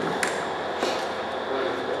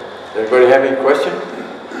 Anybody have any question?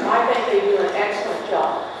 I think they do an excellent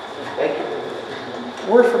job. Thank you.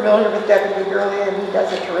 We're familiar with Deputy Gurley, and he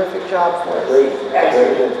does a terrific job for us. Great.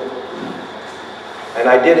 Very good. And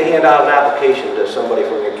I did hand out an application to somebody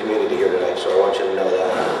from your community here tonight, so I want you to know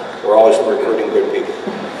that. We're always recruiting good people.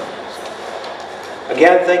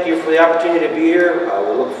 Again, thank you for the opportunity to be here.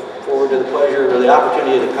 We look forward to the pleasure or the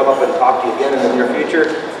opportunity to come up and talk to you again in the near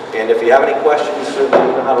future. And if you have any questions, certainly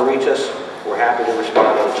you know how to reach us. We're happy to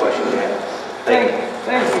respond to any questions you have. Thank you.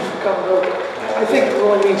 Thank you for coming over. I think it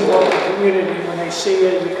really means a lot to the community when they see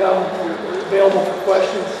it and you come, you're available for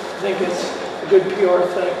questions. I think it's a good PR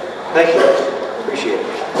thing. Thank you. Appreciate it.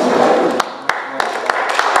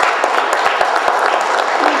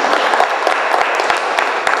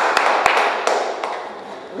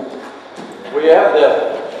 We have the,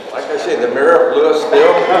 like I say, the mayor of Lewis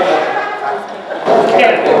still.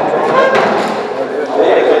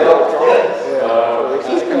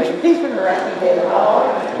 He's been eradicated.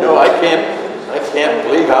 No, I can't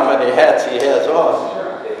believe how many hats he has on.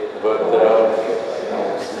 But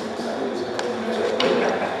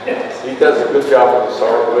he does a good job with the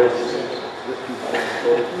solid waste.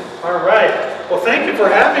 All right. Well, thank you for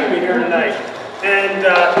having me here tonight. And,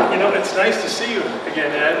 you know, it's nice to see you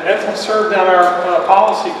again, Ed. Ed's served on our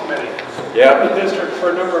policy committee. Yeah. In the district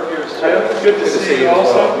for a number of years, too. Good to see you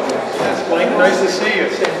also. Yes, Blake, nice to see you.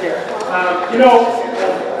 You know,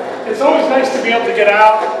 it's always nice to be able to get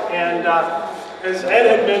out, and as Ed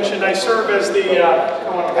had mentioned, I serve as the,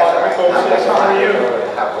 come on, water folks. Yes, how are you?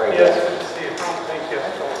 Yes, good to see you. Thank you.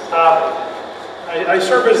 I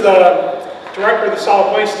serve as the director of the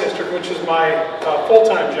Solid Waste District, which is my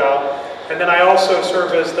full-time job, and then I also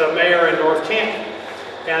serve as the mayor in North Canton.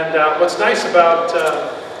 And what's nice about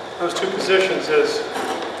those two positions is,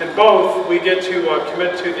 in both, we get to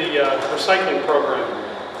commit to the recycling program.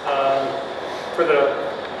 For the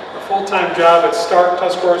full-time job at Stark,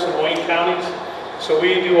 Tuscarawas, and Wayne counties. So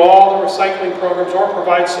we do all the recycling programs or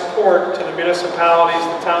provide support to the municipalities,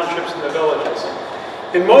 the townships, and the villages.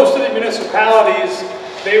 In most of the municipalities,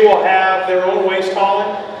 they will have their own waste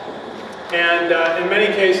hauling, and in many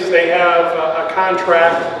cases they have a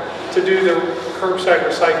contract to do the curbside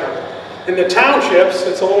recycling. In the townships,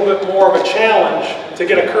 it's a little bit more of a challenge to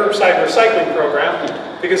get a curbside recycling program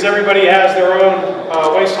because everybody has their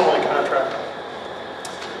own waste hauling contract.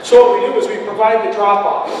 So what we do is we provide the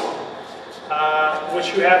drop-off,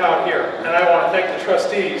 which you have out here. And I want to thank the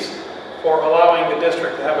trustees for allowing the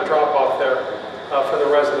district to have a drop-off there for the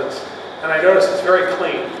residents. And I notice it's very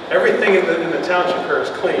clean. Everything in the township here is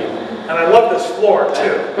clean. And I love this floor,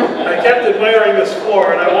 too. I kept admiring this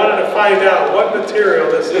floor, and I wanted to find out what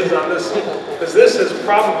material this is on this, because this is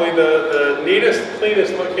probably the neatest,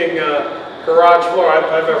 cleanest looking garage floor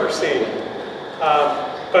I've ever seen.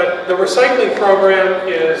 But the recycling program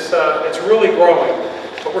is, it's really growing,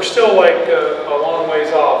 but we're still like a long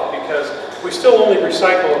ways off because we still only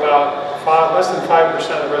recycle about less than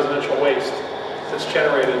 5% of residential waste that's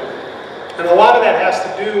generated. And a lot of that has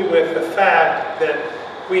to do with the fact that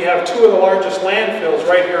we have two of the largest landfills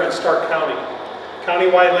right here in Stark County.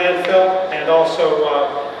 Countywide landfill and also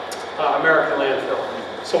American landfill.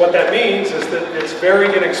 So what that means is that it's very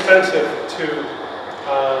inexpensive to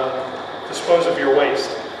dispose of your waste.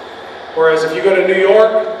 Whereas if you go to New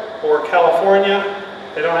York or California,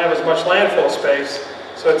 they don't have as much landfill space,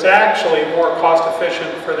 So it's actually more cost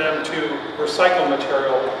efficient for them to recycle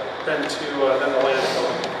material than the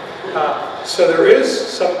landfill. So there is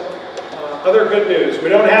some other good news. We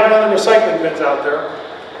don't have it on the recycling bins out there,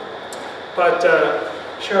 but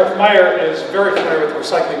Sheriff Meyer is very familiar with the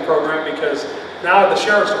recycling program because now at the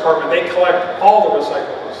Sheriff's Department they collect all the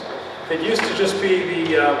recyclables. It used to just be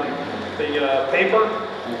the paper,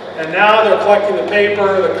 and now they're collecting the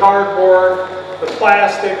paper, the cardboard, the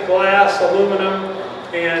plastic, glass, aluminum,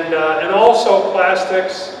 and also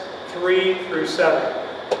plastics 3 through 7.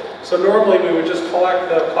 So normally we would just collect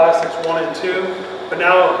the plastics 1 and 2, but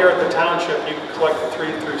now here at the township you can collect the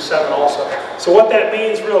 3 through 7 also. So what that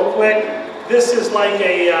means real quick, this is like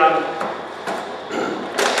a,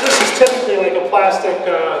 this is typically like a plastic,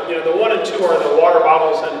 you know, the 1 and 2 are the water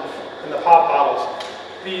bottles and the pop bottles.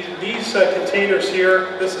 These containers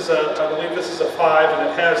here, this is a, I believe this is a 5, and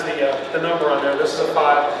it has the number on there. This is a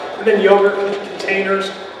 5. And then yogurt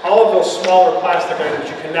containers, all of those smaller plastic items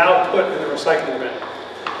you can now put in the recycling bin.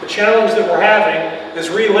 The challenge that we're having is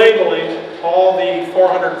relabeling all the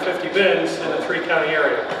 450 bins in the 3-county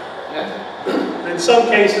area. In some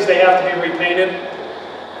cases, they have to be repainted.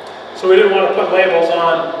 So we didn't want to put labels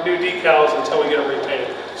on new decals until we get them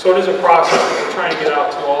repainted. So it is a process that we're trying to get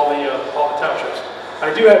out to all the townships. I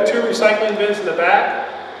do have 2 recycling bins in the back,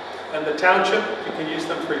 and the township, you can use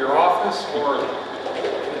them for your office, or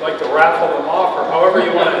if you'd like to raffle them off, or however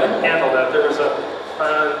you want to handle that. There was a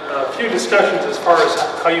few discussions as far as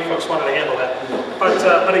how you folks wanted to handle that.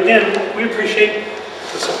 But again, we appreciate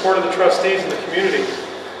the support of the trustees and the community.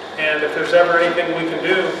 And if there's ever anything we can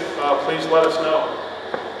do, please let us know.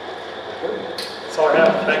 That's all I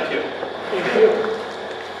have. Thank you. Thank you.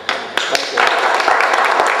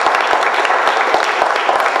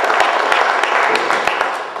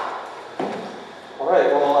 All right,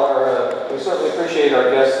 well, we certainly appreciate our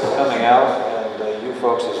guests coming out, and you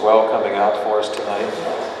folks as well coming out for us tonight.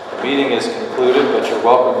 The meeting is concluded, but you're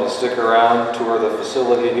welcome to stick around, tour the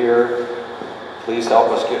facility here. Please help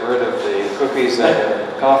us get rid of the cookies and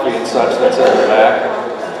coffee and such that's in the back.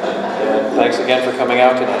 And thanks again for coming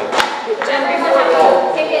out tonight. Jen, we have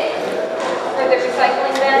a ticket for the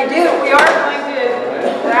recycling bin. We do. We are going to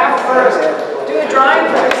grab first, do a drawing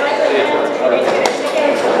for recycling bins. If you need to get a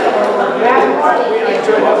ticket, grab one.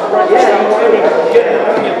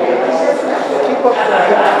 Keep up the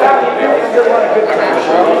good luck, good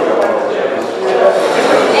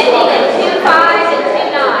Ending in 25 and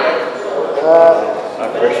 29. I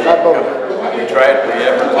appreciate it. We tried to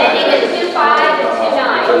advertise. Ending in 25 and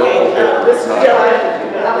 29. Okay.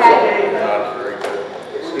 Not very good.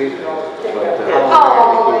 Excuse me. Oh.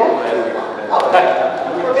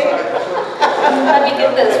 Let me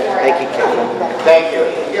get this for you. Thank you.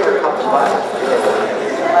 Give her a couple bucks.